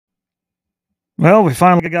Well, we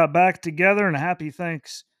finally got back together and a happy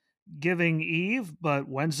Thanksgiving Eve. But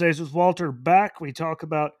Wednesdays with Walter back. We talk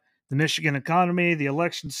about the Michigan economy, the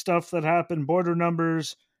election stuff that happened, border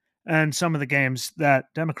numbers, and some of the games that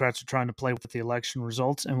Democrats are trying to play with the election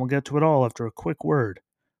results. And we'll get to it all after a quick word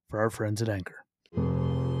for our friends at Anchor.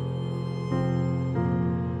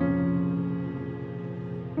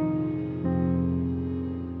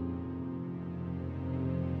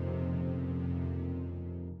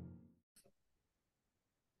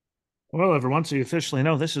 Well, everyone, so you officially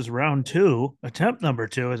know this is round two, attempt number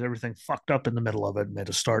two, as everything fucked up in the middle of it and made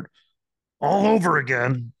us start all over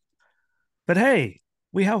again. But hey,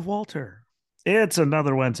 we have Walter. It's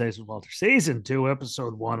another Wednesdays with Walter, season two,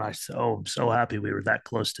 episode one. I'm so happy we were that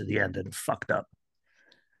close to the end and fucked up.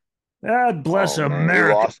 God bless Oh man, we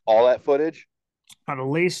America. lost all that footage. At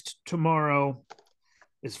least tomorrow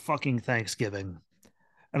is fucking Thanksgiving,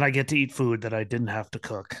 and I get to eat food that I didn't have to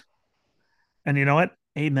cook. And you know what?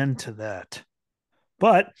 Amen to that.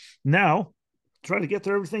 But now, try to get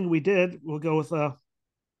through everything we did. We'll go with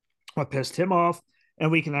what pissed him off,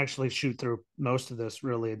 and we can actually shoot through most of this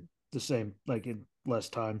really the same, like in less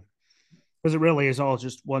time. Because it really is all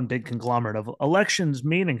just one big conglomerate of elections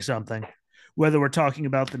meaning something, whether we're talking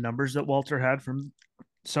about the numbers that Walter had from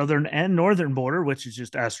southern and northern border, which is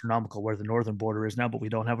just astronomical where the northern border is now, but we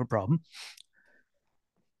don't have a problem.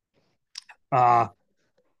 Uh,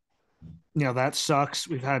 that sucks.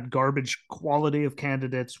 We've had garbage quality of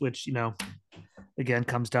candidates, which, again,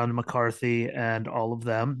 comes down to McCarthy and all of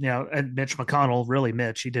them. And Mitch McConnell, really,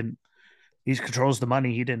 Mitch, he controls the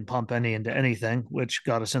money. He didn't pump any into anything, which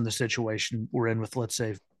got us in the situation we're in with, let's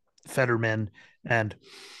say, Fetterman and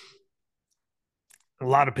a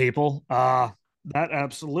lot of people. That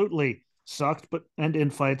absolutely sucked, but and in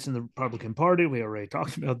fights in the Republican Party, we already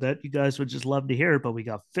talked about that. You guys would just love to hear it, but we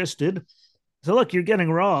got fisted. So look, you're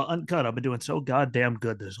getting raw, uncut. I've been doing so goddamn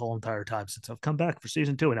good this whole entire time since I've come back for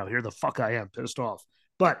season two, and now here the fuck I am, pissed off.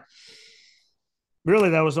 But really,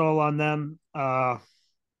 that was all on them.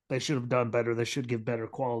 They should have done better. They should give better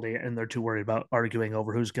quality, and they're too worried about arguing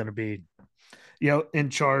over who's going to be, in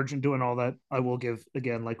charge and doing all that. I will give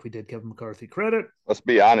again, like we did, Kevin McCarthy credit. Let's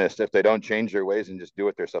be honest, if they don't change their ways and just do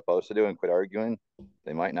what they're supposed to do and quit arguing,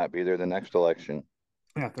 they might not be there the next election.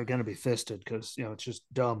 Yeah, they're going to be fisted because it's just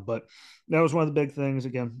dumb. But that was one of the big things.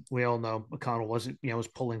 Again, we all know McConnell wasn't was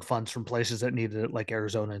pulling funds from places that needed it, like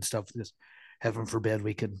Arizona and stuff. Because heaven forbid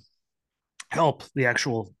we could help the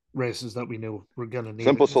actual races that we knew were going to need it.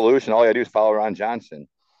 Simple solution. All you gotta do is follow Ron Johnson.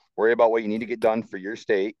 Worry about what you need to get done for your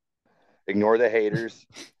state. Ignore the haters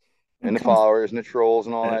and the Come followers and the trolls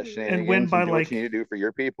and all that and win shenanigans by and do what like you need to do for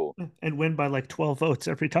your people. 12 votes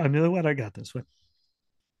every time. You know what? I got this one.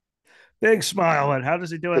 Big smile. And how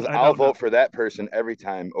does he do it? Because I I'll don't know. vote for that person every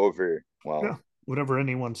time over, Yeah, well, whatever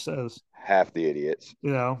anyone says, half the idiots.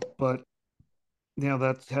 But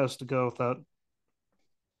that has to go without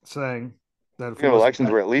saying that if it Speaking of wasn't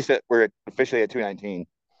elections, that, we're officially at 219.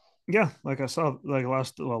 yeah, like I saw, like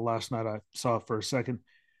last night I saw it for a second.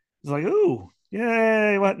 It's like, ooh,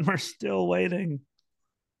 yay! What? We're still waiting.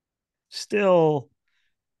 Still,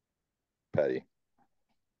 Petty.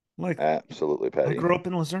 like Absolutely I petty. grew up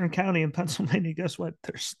in Luzerne County in Pennsylvania. Guess what?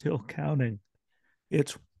 They're still counting.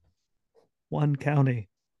 It's one county,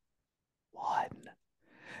 one,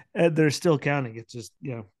 and they're still counting. It's just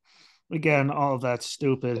again, all of that's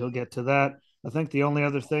stupid. He'll get to that. I think the only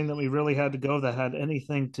other thing that we really had to go that had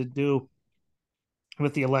anything to do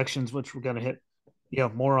with the elections, which we're going to hit,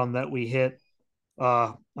 more on that we hit.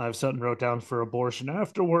 I have something wrote down for abortion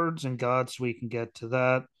afterwards, and God, so we can get to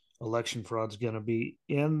that. Election fraud's going to be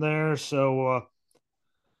in there, so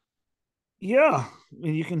yeah, I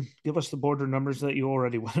mean, you can give us the border numbers that you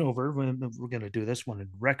already went over. We're going to do this one in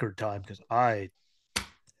record time because I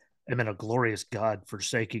am in a glorious God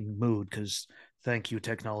forsaking mood. Because thank you,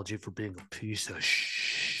 technology, for being a piece of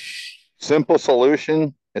shh. Simple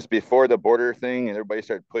solution is before the border thing and everybody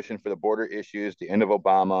started pushing for the border issues, the end of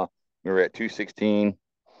Obama, we were at 216,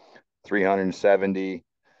 370.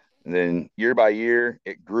 And then year by year,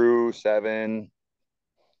 it grew 7,000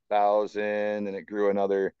 and it grew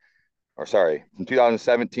another, or sorry, from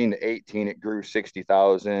 2017 to 18, it grew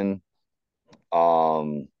 60,000.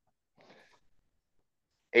 Um,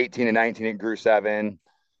 18 to 19, it grew seven.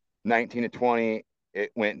 19 to 20,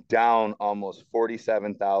 it went down almost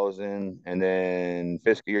 47,000. And then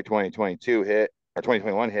fiscal year 2022 hit, or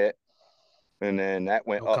 2021 hit, and then that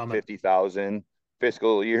went No up comment. 50,000.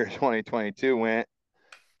 Fiscal year 2022 went,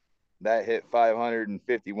 that hit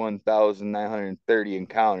 551,930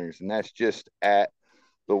 encounters. And that's just at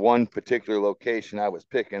the one particular location I was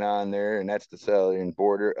picking on there, and that's the southern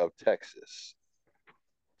border of Texas.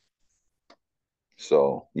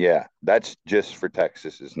 So yeah, that's just for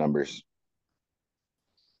Texas's numbers.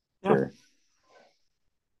 Yeah, For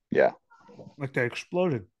yeah, like they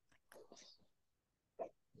exploded.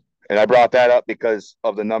 and I brought that up because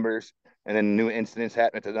of the numbers, and then new incidents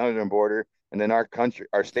happened at the northern border, and then our country,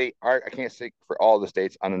 our state, I can't say for all the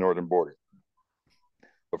states on the northern border,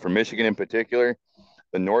 but for Michigan in particular,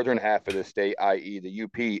 the northern half of the state, i.e., the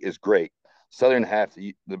UP, is great. Southern half of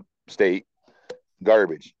the state,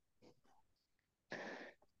 garbage.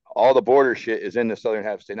 All the border shit is in the southern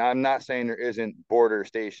half of the state. Now, I'm not saying there isn't border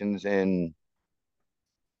stations in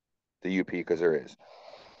the UP because there is,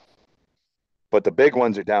 but the big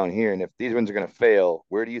ones are down here. And if these ones are going to fail,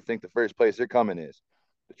 where do you think the first place they're coming is?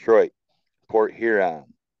 Detroit, Port Huron.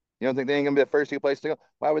 You don't think they ain't going to be the first two places to go?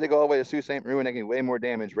 Why would they go all the way to Sault Ste. Marie and they can way more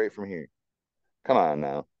damage right from here? Come on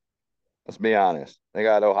now. Let's be honest. They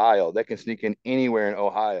got Ohio. They can sneak in anywhere in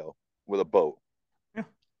Ohio with a boat. Yeah.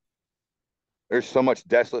 There's so much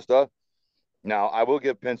desolate stuff. Now, I will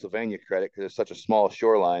give Pennsylvania credit because it's such a small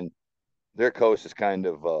shoreline. Their coast is kind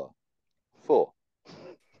of full.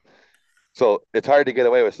 So it's hard to get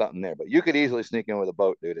away with something there, but you could easily sneak in with a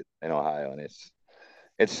boat, dude, in Ohio, and it's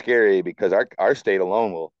scary because our state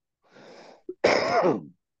alone will.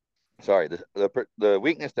 Sorry, the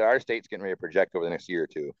weakness that our state's getting ready to project over the next year or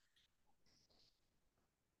two,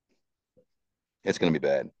 it's going to be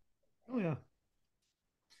bad. Oh yeah.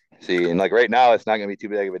 See, and like right now, it's not going to be too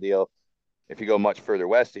big of a deal if you go much further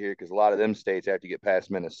west of here, because a lot of them states after you get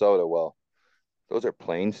past Minnesota, well, those are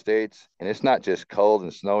plain states, and it's not just cold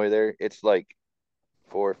and snowy there. It's like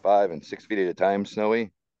 4, 5, and 6 feet at a time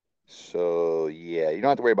snowy. So yeah, you don't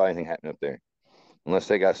have to worry about anything happening up there unless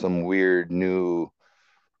they got some weird new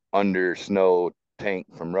under snow tank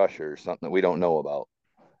from Russia or something that we don't know about.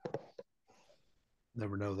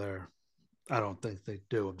 Never know there. I don't think they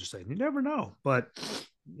do. I'm just saying you never know. But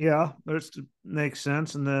yeah, there's makes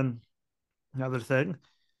sense. And then another thing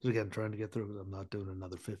is again trying to get through because I'm not doing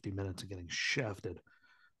another 50 minutes of getting shafted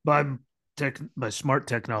by by smart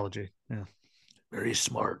technology. Yeah, very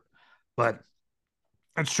smart. But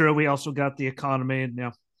that's true. We also got the economy,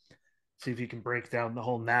 and see if you can break down the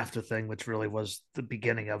whole NAFTA thing, which really was the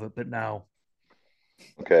beginning of it. But now,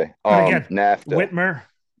 Okay. but again, NAFTA. Whitmer,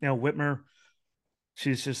 Whitmer,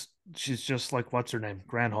 she's just like what's her name,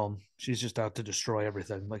 Granholm. She's just out to destroy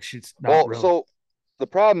everything. Like she's not Well, really. so the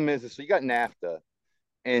problem is so you got NAFTA,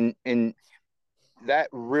 and that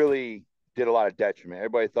really did a lot of detriment.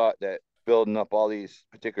 Everybody thought that building up all these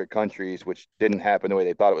particular countries, which didn't happen the way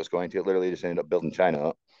they thought it was going to, it literally just ended up building China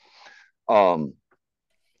up. Um,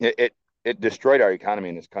 it destroyed our economy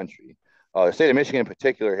in this country. The state of Michigan, in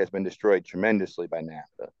particular, has been destroyed tremendously by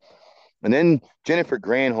NAFTA. And then Jennifer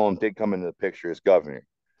Granholm did come into the picture as governor.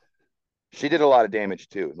 She did a lot of damage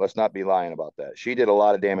too. Let's not be lying about that. She did a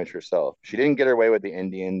lot of damage herself. She didn't get her way with the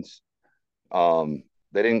Indians.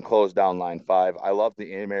 They didn't close down Line 5. I love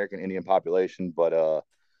the American Indian population, but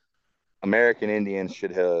American Indians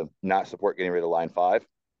should have not support getting rid of Line 5.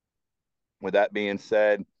 With that being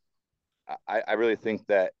said, I really think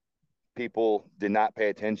that people did not pay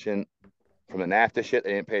attention from the NAFTA shit.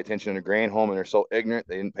 They didn't pay attention to Granholm, and they're so ignorant.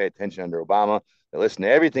 They didn't pay attention under Obama. They listened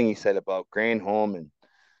to everything he said about Granholm, and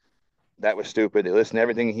that was stupid. They listened to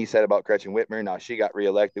everything he said about Gretchen Whitmer. Now she got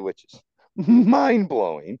reelected, which is mind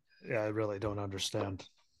blowing. Yeah, I really don't understand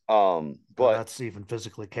how But that's even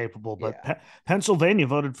physically capable. But yeah. Pennsylvania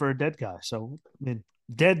voted for a dead guy, so I mean,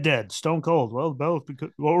 dead, stone cold. Well, both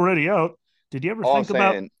already out. Did you ever All I'm think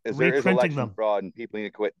about saying is there is reprinting election them? fraud, and people need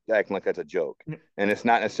to quit acting like that's a joke. And it's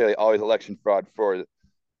not necessarily always election fraud for Yeah,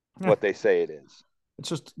 what they say it is. it's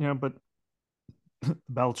just but the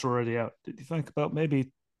ballots are already out. Did you think about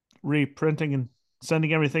maybe reprinting and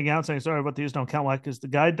sending everything out, saying sorry, but these don't count, like because the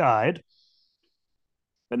guy died?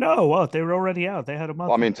 But no, well, they were already out. They had a Well,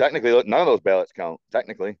 month. I mean, technically, none of those ballots count.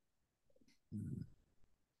 Technically,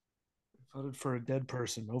 Voted for a dead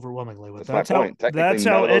person overwhelmingly. With that's my point. Technically,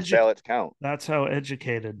 none of those ballots count. that's how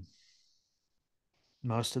educated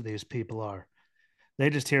most of these people are. They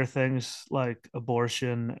just hear things like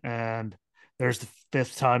abortion, and there's the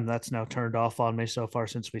fifth time that's now turned off on me so far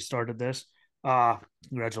since we started this.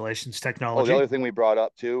 Congratulations, Oh, the technology. other thing we brought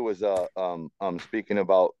up too was speaking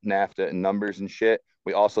about NAFTA and numbers and shit.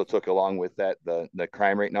 We also took along with that the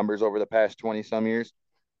crime rate numbers over the past 20 some years.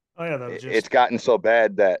 Oh yeah, that was It's just. gotten so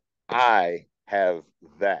bad that I have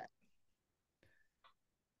that.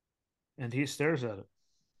 And he stares at it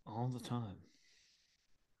all the time.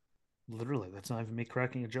 Literally, that's not even me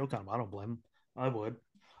cracking a joke on him. I don't blame him. I would.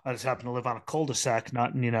 I just happen to live on a cul-de-sac,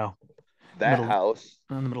 not in That middle house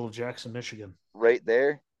in the middle of Jackson, Michigan. right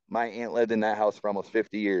there, my aunt lived in that house for almost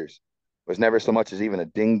 50 years. There was never so much as even a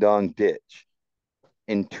ding dong ditch.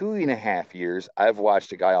 in 2.5 years, I've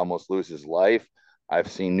watched a guy almost lose his life. I've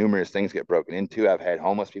seen numerous things get broken into. I've had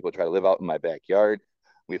homeless people try to live out in my backyard.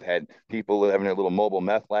 We've had people living in little mobile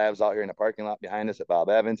meth labs out here in the parking lot behind us at Bob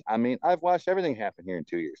Evans. I mean, I've watched everything happen here in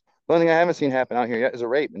 2 years. The only thing I haven't seen happen out here yet is a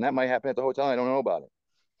rape, and that might happen at the hotel. I don't know about it.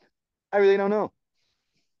 I really don't know.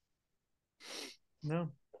 No.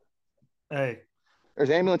 Hey, There's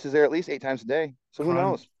ambulances there at least 8 times a day. So who crime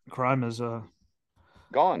knows? crime is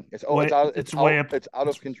Gone. It's way out. it's way up It's out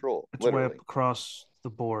of control. it's way up Literally. across the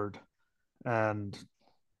board. And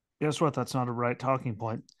guess what? That's not a right talking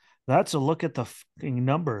point. That's a look at the fucking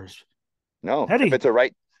numbers. No. Hetty, If it's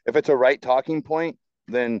a right talking point,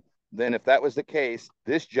 then if that was the case,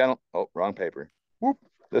 this gentle oh, wrong paper. Whoop,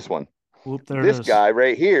 this one. whoop, there it This is. guy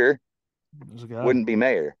right here There's a guy. wouldn't be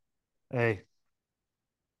mayor. Hey,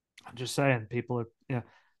 I'm just saying, people are, yeah,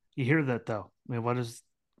 you hear that though. I mean, what is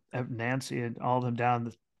Nancy and all of them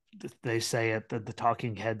down? They say it, the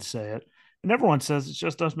talking heads say it. And everyone says it's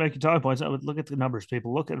just us making talking points. I would look at the numbers,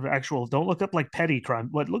 people. Look at actual, don't look up like petty crime.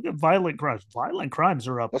 But look at violent crimes. Violent crimes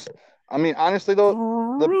are up I mean, honestly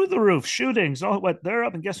though, the through the roof. Shootings, oh, what they're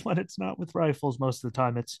up. And guess what? It's not with rifles most of the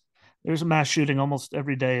time. There's a mass shooting almost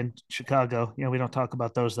every day in Chicago. We don't talk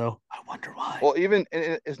about those though. I wonder why. well, even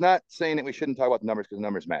it's not saying that we shouldn't talk about the numbers because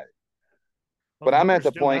numbers matter. Well, But the I'm at numbers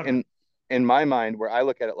the do point matter. in my mind where I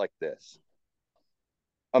look at it like this.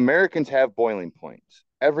 Americans have boiling points.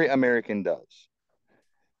 Every American does.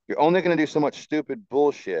 You're only going to do so much stupid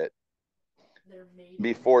bullshit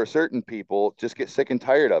before certain people just get sick and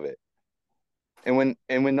tired of it. And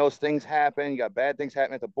when those things happen, you got bad things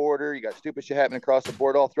happening at the border, you got stupid shit happening across the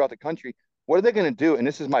board all throughout the country. What are they going to do? And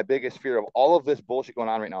this is my biggest fear of all of this bullshit going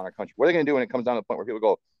on right now in our country. What are they going to do when it comes down to the point where people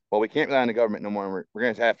go, well, we can't rely on the government no more, and we're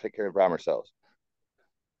going to have to take care of the problem ourselves.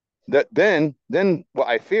 Then what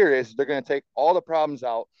I fear is they're going to take all the problems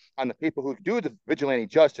out on the people who do the vigilante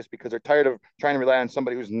justice because they're tired of trying to rely on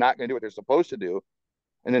somebody who's not going to do what they're supposed to do,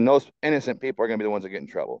 and then those innocent people are going to be the ones that get in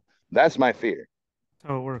trouble. That's my fear. That's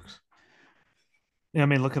how it works. Yeah, I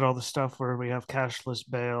mean, look at all the stuff where we have cashless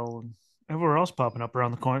bail and everywhere else popping up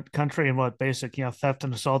around the country, and what basic, theft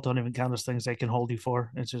and assault don't even count as things they can hold you for.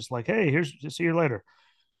 It's just like, hey, here's see you later.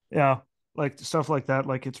 Yeah, like stuff like that.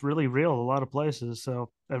 Like it's really real a lot of places. So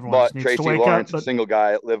everyone just But needs to Tracy wake up. Lawrence, a But single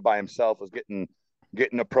guy that lived by himself, was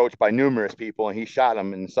getting approached by numerous people, and he shot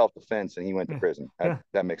him in self defense, and he went to yeah, prison. That yeah,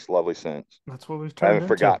 that makes lovely sense. that's what we've I turned haven't into.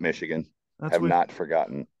 forgot Michigan. That's Have we've not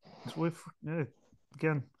forgotten. that's we've yeah,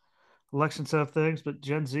 again. Elections have things, but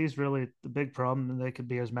Gen Z is really the big problem, and they could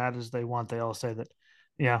be as mad as they want. They all say that,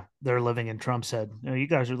 yeah, they're living in Trump's head. You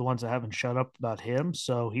guys are the ones that haven't shut up about him,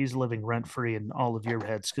 so he's living rent free in all of your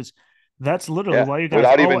heads because that's literally Yeah, why you guys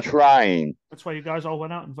without even all. trying. That's why you guys all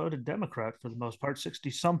went out and voted Democrat for the most part, 60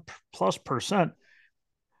 some plus percent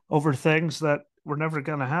over things that were never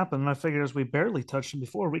going to happen. And I figured as we barely touched them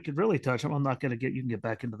before, we could really touch them. I'm not going to get, you can get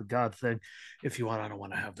back into the God thing if you want. I don't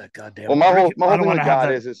want to have that Well, goddamn my whole argument. my I whole don't thing want to with have God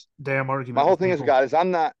that is damn my argument whole with thing with people. God is I'm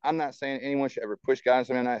not saying anyone should ever push God.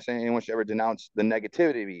 So I'm not saying anyone should ever denounce the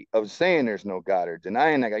negativity of saying there's no God or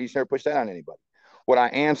denying that God. You should never push that on anybody. What I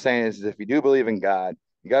am saying is if you do believe in God,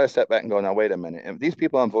 you got to step back and go, now wait a minute. If these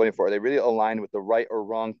people I'm voting for, are they really aligned with the right or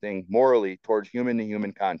wrong thing morally towards human to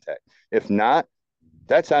human contact? If not,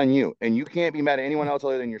 that's on you, and you can't be mad at anyone else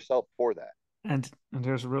other than yourself for that. And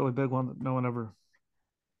there's a really big one that no one ever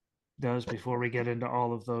does before we get into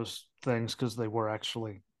all of those things because they were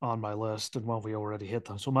actually on my list and well we already hit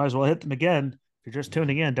them, so might as well hit them again. If you're just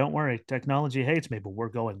tuning in, don't worry, technology hates me, but we're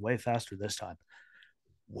going way faster this time,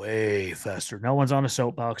 way faster. No one's on a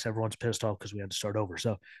soapbox, everyone's pissed off because we had to start over,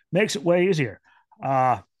 so makes it way easier.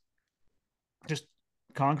 Just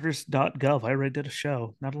congress.gov. I already did a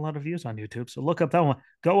show, not a lot of views on YouTube, so look up that one,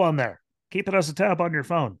 go on there, keep it as a tab on your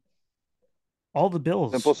phone. all the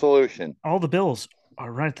Simple bills solution. all the bills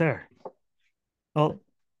are right there. Well,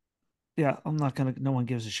 yeah, I'm not gonna. No one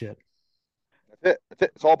gives a shit. That's it. That's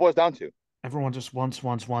it. It's all it boils down to. Everyone just wants,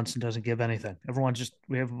 and doesn't give anything. Everyone just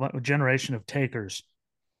we have a generation of takers.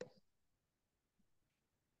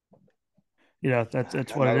 That's Got what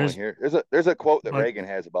it another one is. here. There's a quote that But Reagan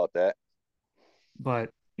has about that.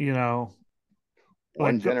 but you know,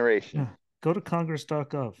 One like generation. go to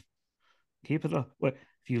congress.gov. Keep it up. But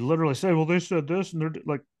if you literally say, well, they said this, and they're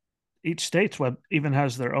like, each state's web even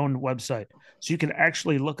has their own website, so you can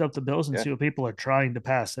actually look up the bills and Yeah. see what people are trying to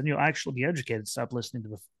pass. Then you'll actually be educated. Stop listening to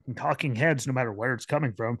the talking heads, no matter where it's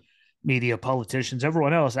coming from, media, politicians,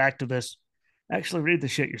 everyone else, activists. Actually, read the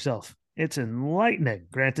shit yourself. It's enlightening.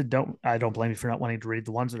 Granted, I don't blame you for not wanting to read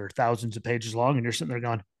the ones that are thousands of pages long, and you're sitting there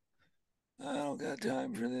going, I don't got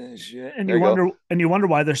time for this shit. And There you go. you wonder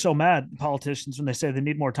why they're so mad, politicians, when they say they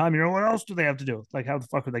need more time. You know, what else do they have to do? Like, how the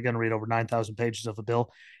fuck are they going to read over 9,000 pages of a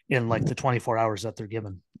bill in like the 24 hours that they're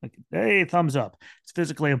given? Like, hey, thumbs up. It's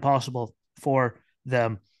physically impossible for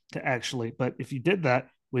them to actually. But if you did that,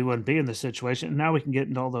 we wouldn't be in this situation. And now we can get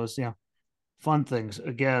into all those, fun things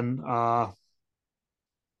again.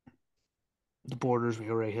 The borders, we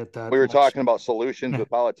already hit that. We were talking about solutions with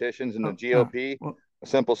politicians and the GOP. Well, A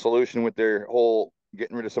simple solution with their whole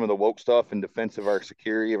getting rid of some of the woke stuff in defense of our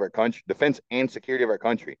security of our country, defense and security of our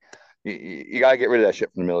country. You got to get rid of that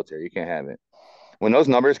shit from the military. You can't have it. When those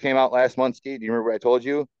numbers came out last month, Ski, do you remember what I told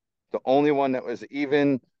you? The only one that was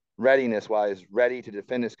even readiness wise ready to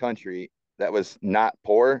defend this country that was not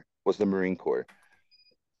poor was the Marine Corps.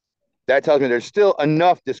 That tells me there's still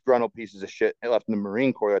enough disgruntled pieces of shit left in the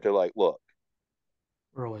Marine Corps that they're like, look,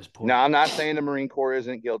 we're always poor. now I'm not saying the Marine Corps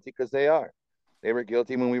isn't guilty, because they are. They were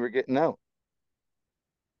guilty when we were getting out.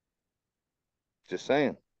 Just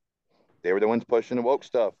saying. They were the ones pushing the woke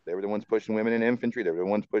stuff. They were the ones pushing women in infantry. They were the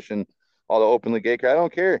ones pushing all the openly gay crowd. I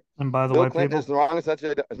don't care. And by the Bill way, Clinton, people,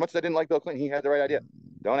 as much as I didn't like Bill Clinton, he had the right idea.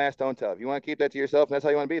 Don't ask, don't tell. If you want to keep that to yourself and that's how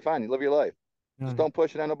you want to be, fine. You live your life. Just don't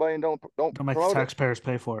push it on nobody, and don't make the taxpayers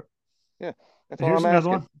pay for it. Yeah, that's all I'm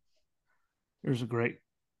asking. One. Here's a great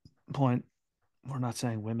point. We're not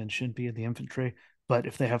saying women shouldn't be in the infantry, but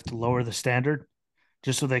if they have to lower the standard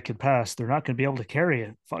just so they can pass, they're not going to be able to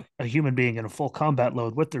carry a human being in a full combat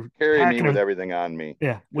load with their carry me with everything on me.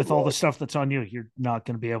 Yeah, with all the stuff that's on you, you're not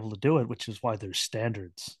going to be able to do it, which is why there's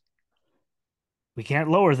standards. We can't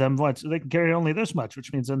lower them. They can carry only this much,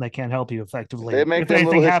 which means then they can't help you effectively. They make them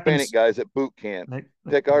little Hispanic guys at boot camp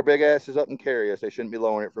pick our big asses up and carry us. They shouldn't be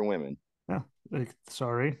lowering it for women. Yeah,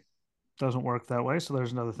 sorry, doesn't work that way. So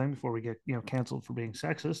there's another thing before we get canceled for being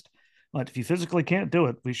sexist. But if you physically can't do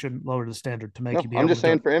it, we shouldn't lower the standard to make you be. I'm just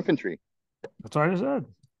saying for infantry. That's what I said.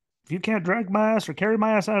 If you can't drag my ass or carry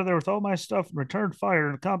my ass out of there with all my stuff and return fire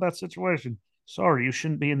in a combat situation, sorry, you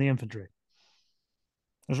shouldn't be in the infantry.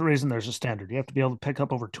 There's a reason there's a standard. You have to be able to pick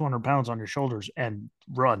up over 200 pounds on your shoulders and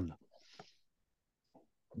run.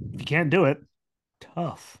 If you can't do it,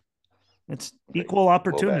 tough. It's equal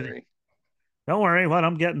opportunity. Don't worry,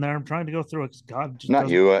 I'm getting there. I'm trying to go through it because God just not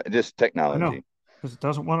you, just technology. Because it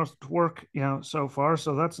doesn't want us to work, so far.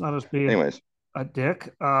 So that's not us being a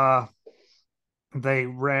dick. They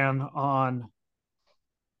ran on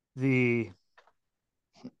the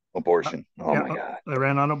abortion. Oh my God. They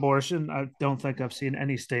ran on abortion. I don't think I've seen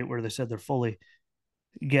any state where they said they're fully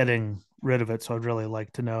getting rid of it. So I'd really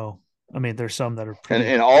like to know. I mean, there's some that are pretty.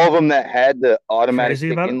 And all of them that had the automatic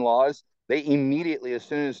kick-in laws, they immediately, as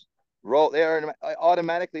soon as they are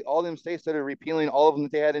automatically, all them states that are repealing all of them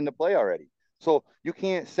that they had into play already. So you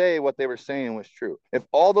can't say what they were saying was true. If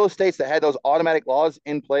all those states that had those automatic laws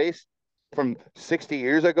in place from 60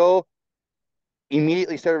 years ago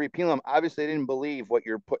immediately started repealing them, obviously they didn't believe what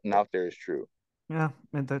you're putting out there is true. Yeah,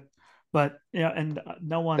 and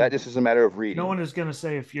no one. That just is a matter of reading. No one is going to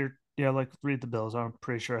say if you're read the bills. I'm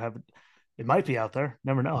pretty sure I haven't. It might be out there.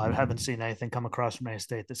 Never know. I haven't seen anything come across from any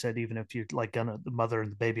state that said even if you the mother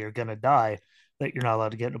and the baby are gonna die, that you're not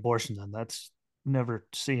allowed to get an abortion. Then that's never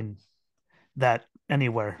seen that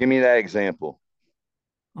anywhere. Give me that example.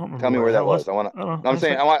 Tell me where that was. I want to. I'm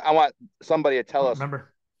saying I want somebody to tell us.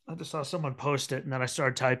 Remember, I just saw someone post it, and then I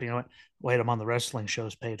started typing. I went, "Wait, I'm on the wrestling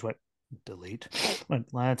shows page." What? Delete. Went,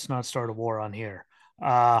 let's not start a war on here.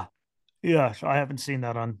 Yeah. So I haven't seen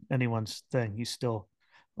that on anyone's thing. He's still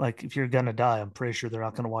like, if you're gonna die, I'm pretty sure they're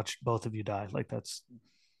not gonna watch both of you die. Like that's.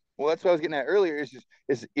 Well, that's what I was getting at earlier.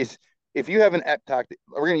 Is if you have an ectopic,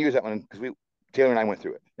 we're gonna use that one because Taylor and I went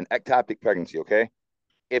through it. An ectopic pregnancy, okay?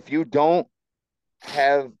 If you don't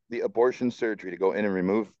have the abortion surgery to go in and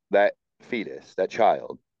remove that fetus, that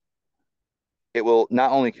child, it will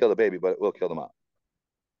not only kill the baby, but it will kill the mom.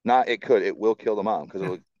 It will kill the mom because it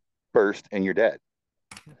will burst and you're dead.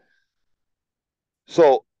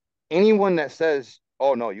 So anyone that says,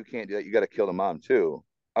 oh no, you can't do that, you got to kill the mom too,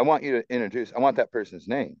 I want you to I want that person's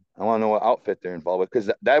name. I want to know what outfit they're involved with, because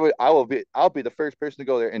I'll be the first person to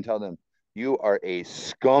go there and tell them, you are a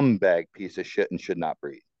scumbag piece of shit and should not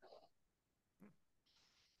breathe.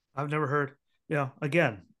 I've never heard.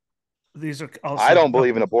 Again, these are also, I don't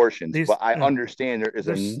believe in abortions, but I understand there is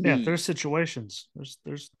a need. Yeah, there's situations.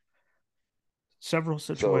 There's several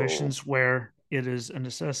situations where it is a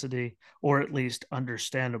necessity, or at least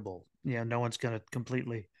understandable. No one's going to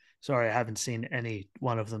completely. Sorry, I haven't seen any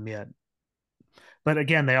one of them yet. But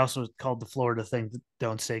again, they also called the Florida thing the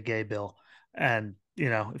 "Don't Say Gay" bill, and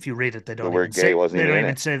if you read it, they don't. The word "gay" wasn't. They don't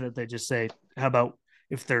even say that. They just say, "How about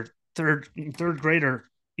if they're third grade or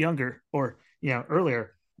younger, or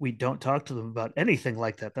earlier, We don't talk to them about anything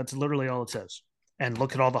like that. That's literally all it says. And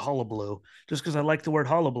look at all the hullabaloo. Just because I like the word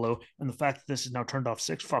hullabaloo and the fact that this is now turned off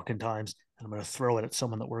 6 fucking times, and I'm going to throw it at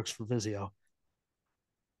someone that works for Vizio.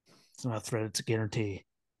 It's not a threat, it's a guarantee.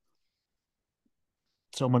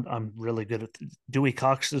 Someone I'm really good at Dewey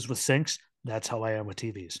Cox's with sinks. That's how I am with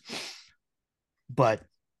TVs. But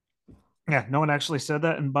yeah, no one actually said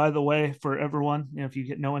that. And by the way, for everyone, if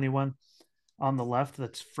you know anyone on the left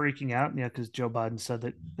that's freaking out, because Joe Biden said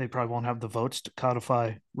that they probably won't have the votes to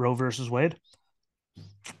codify Roe versus Wade.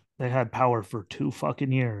 They had power for 2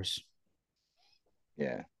 fucking years.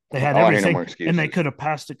 Yeah. They had everything, and they could have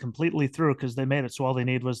passed it completely through because they made it so all they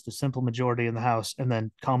need was the simple majority in the House, and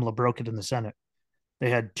then Kamala broke it in the Senate. They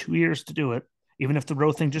had 2 years to do it. Even if the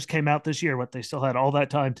Roe thing just came out this year, they still had all that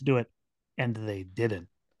time to do it, and they didn't.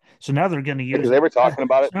 So now they're going to use. Because they were talking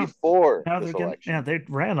about it before this election. Yeah, they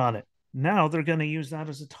ran on it. Now they're going to use that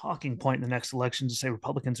as a talking point in the next election to say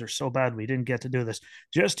Republicans are so bad we didn't get to do this.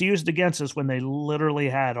 Just to use it against us when they literally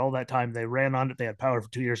had all that time. They ran on it. They had power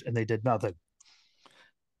for 2 years and they did nothing.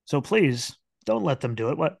 So please don't let them do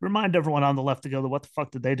it. Remind everyone on the left to go, what the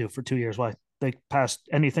fuck did they do for 2 years? Why? They passed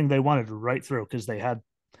anything they wanted right through because they had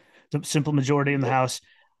the simple majority in the House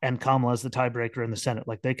and Kamala as the tiebreaker in the Senate.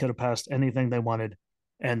 Like they could have passed anything they wanted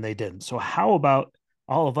and they didn't. So how about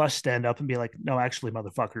all of us stand up and be like, no, actually,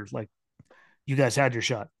 motherfuckers, like you guys had your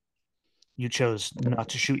shot. You chose not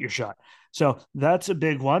to shoot your shot. So that's a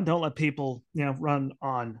big one. Don't let people, run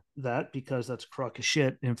on that because that's a crock of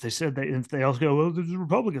shit. And if they also go, well, this is the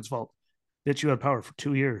Republicans' fault. Bitch, you had power for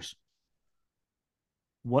 2 years.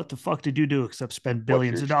 What the fuck did you do except spend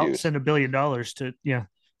billions of dollars, send $1 billion to,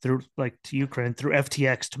 through to Ukraine through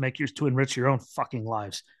FTX to enrich your own fucking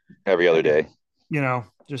lives every other day.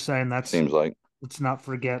 Just saying that seems like. Let's not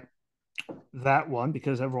forget that one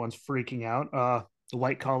because everyone's freaking out. The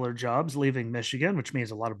white collar jobs leaving Michigan, which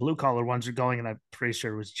means a lot of blue collar ones are going. And I'm pretty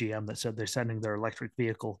sure it was GM that said they're sending their electric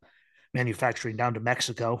vehicle manufacturing down to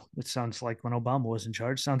Mexico. It sounds like when Obama was in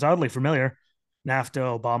charge. Sounds oddly familiar.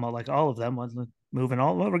 NAFTA, Obama, like all of them, moving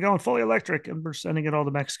all. Well, we're going fully electric, and we're sending it all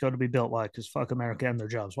to Mexico to be built. Why? Because fuck America and their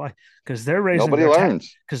jobs. Why? Because they're raising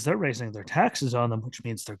because they're raising their taxes on them, which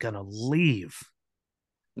means they're gonna leave.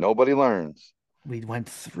 Nobody learns. We went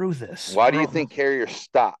through this. Why do you think carriers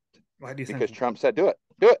stopped? Why do you think? Because Trump said, "Do it,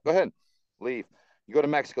 do it. Go ahead, leave. You go to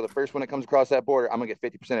Mexico. The first one that comes across that border, I'm gonna get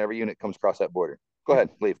 50% of every unit comes across that border. Go ahead,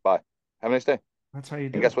 leave. Bye. Have a nice day." That's how you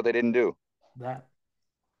do. And guess what? They didn't do that.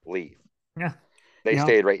 Leave. Yeah. They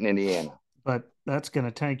stayed right in Indiana. But that's going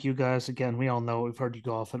to tank you guys again. We all know we've heard you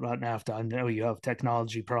go off about NAFTA. I know you have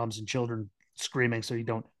technology problems and children screaming, so you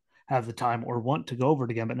don't have the time or want to go over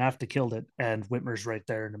it again. But NAFTA killed it, and Whitmer's right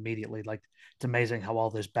there, and immediately, it's amazing how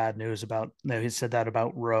all this bad news about. He said that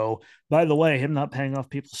about Roe. By the way, him not paying off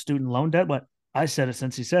people's student loan debt. What I said it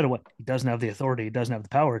since he said it. What he doesn't have the authority, he doesn't have the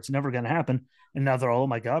power. It's never going to happen. And now they're all, oh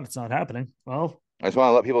my god, it's not happening. Well, I just want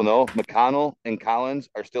to let people know McConnell and Collins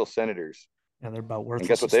are still senators. And they're about worthless. And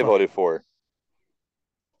guess what they voted for?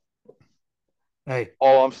 Hey,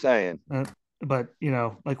 all I'm saying. But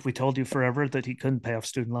like we told you forever that he couldn't pay off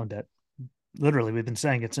student loan debt. Literally, we've been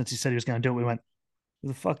saying it since he said he was going to do it. We went, who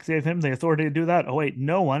the fuck gave him the authority to do that? Oh wait,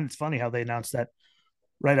 no one. It's funny how they announced that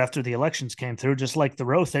right after the elections came through, just like the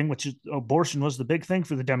Roe thing, which is abortion was the big thing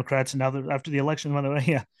for the Democrats, and now after the election, went away.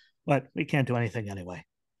 Yeah, but we can't do anything anyway.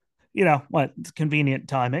 What? It's convenient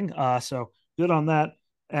timing. So good on that.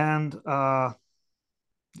 And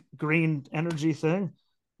green energy thing.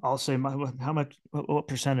 I'll say how much. What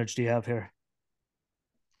percentage do you have here?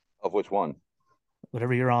 Of which one?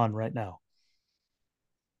 Whatever you're on right now.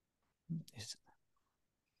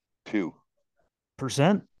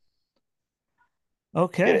 2%.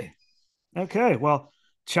 Okay. Well,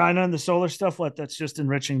 China and the solar stuff, that's just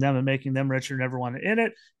enriching them and making them richer and everyone in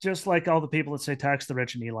it. Just like all the people that say tax the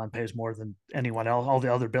rich, and Elon pays more than anyone else, all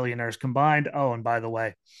the other billionaires combined. Oh, and by the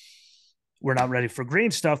way, we're not ready for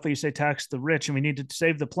green stuff, but you say tax the rich and we need to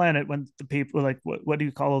save the planet when the people what do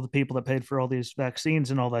you call all the people that paid for all these vaccines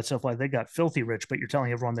and all that stuff? Like they got filthy rich, but you're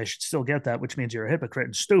telling everyone they should still get that, which means you're a hypocrite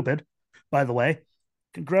and stupid. By the way,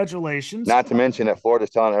 congratulations. Not to mention that Florida's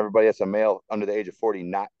telling everybody that's a male under the age of 40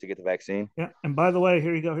 not to get the vaccine. Yeah. And by the way,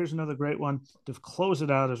 here you go. Here's another great one to close it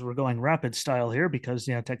out as we're going rapid style here because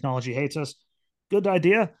technology hates us. Good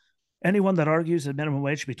idea. Anyone that argues that minimum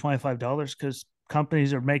wage should be $25 because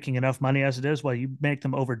companies are making enough money as it is, while you make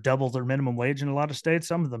them over double their minimum wage in a lot of states,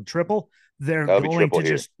 some of them triple, they're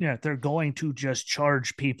going to just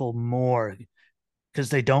charge people more because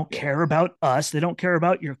they don't care about us. They don't care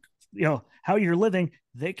about your, how you're living.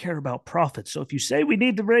 They care about profits. So if you say we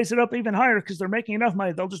need to raise it up even higher because they're making enough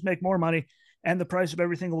money, they'll just make more money and the price of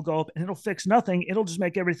everything will go up, and it'll fix nothing. It'll just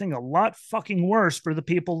make everything a lot fucking worse for the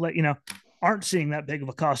people that, aren't seeing that big of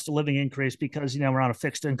a cost of living increase because, we're on a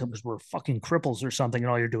fixed income because we're fucking cripples or something, and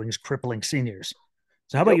all you're doing is crippling seniors.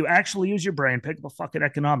 So how about you actually use your brain, pick up a fucking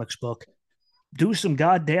economics book, do some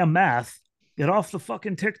goddamn math, get off the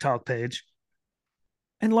fucking TikTok page,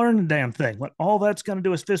 and learn the damn thing. What all that's going to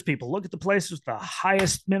do is fizz people. Look at the places with the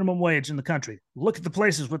highest minimum wage in the country. Look at the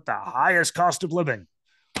places with the highest cost of living.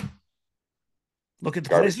 Look at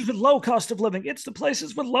the places with low cost of living. It's the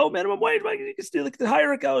places with low minimum wage. You can see, like, the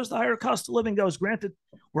higher it goes, the higher cost of living goes. Granted,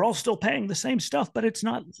 we're all still paying the same stuff, but it's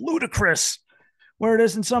not ludicrous where it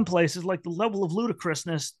is in some places. Like, the level of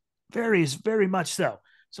ludicrousness varies very much so.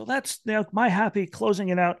 So that's my happy closing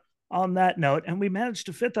it out on that note. And we managed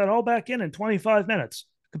to fit that all back in 25 minutes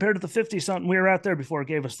compared to the 50 something we were out there before it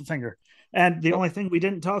gave us the finger. And the only thing we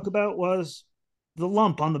didn't talk about was the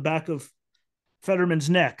lump on the back of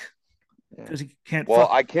Fetterman's neck. Because he can't. Well,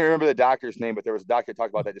 I can't remember the doctor's name, but there was a doctor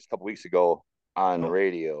talked about that just a couple weeks ago on the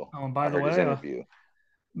radio. Oh, and by the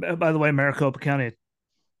way, Maricopa County,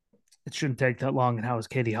 it shouldn't take that long. And how is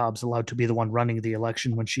Katie Hobbs allowed to be the one running the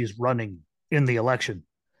election when she's running in the election?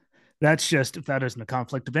 That's just, if that isn't a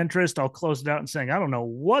conflict of interest, I'll close it out and saying, I don't know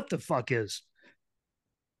what the fuck is.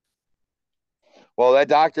 Well, that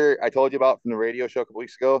doctor I told you about from the radio show a couple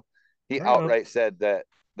weeks ago, he outright said that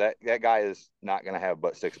guy is not going to have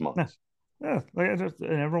but 6 months. Yeah,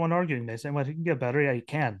 everyone arguing. They say, well, he can get better. Yeah, he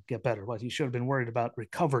can get better. What he should have been worried about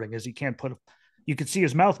recovering is he can't you can see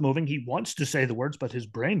his mouth moving. He wants to say the words, but his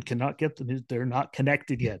brain cannot get them. They're not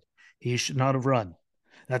connected yet. He should not have run.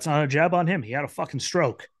 That's not a jab on him. He had a fucking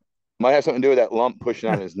stroke. Might have something to do with that lump pushing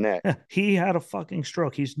on his neck. He had a fucking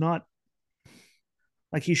stroke. He's not,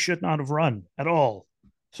 like, he should not have run at all.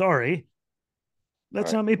 Sorry.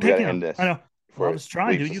 That's not me picking him. I know. Well, I was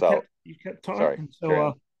trying to. You kept talking. Sorry.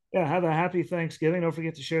 So, yeah, have a happy Thanksgiving. Don't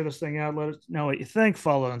forget to share this thing out. Let us know what you think.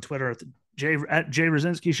 Follow on Twitter at Jay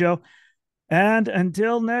Rosinski Show. And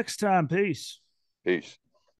until next time, peace. Peace.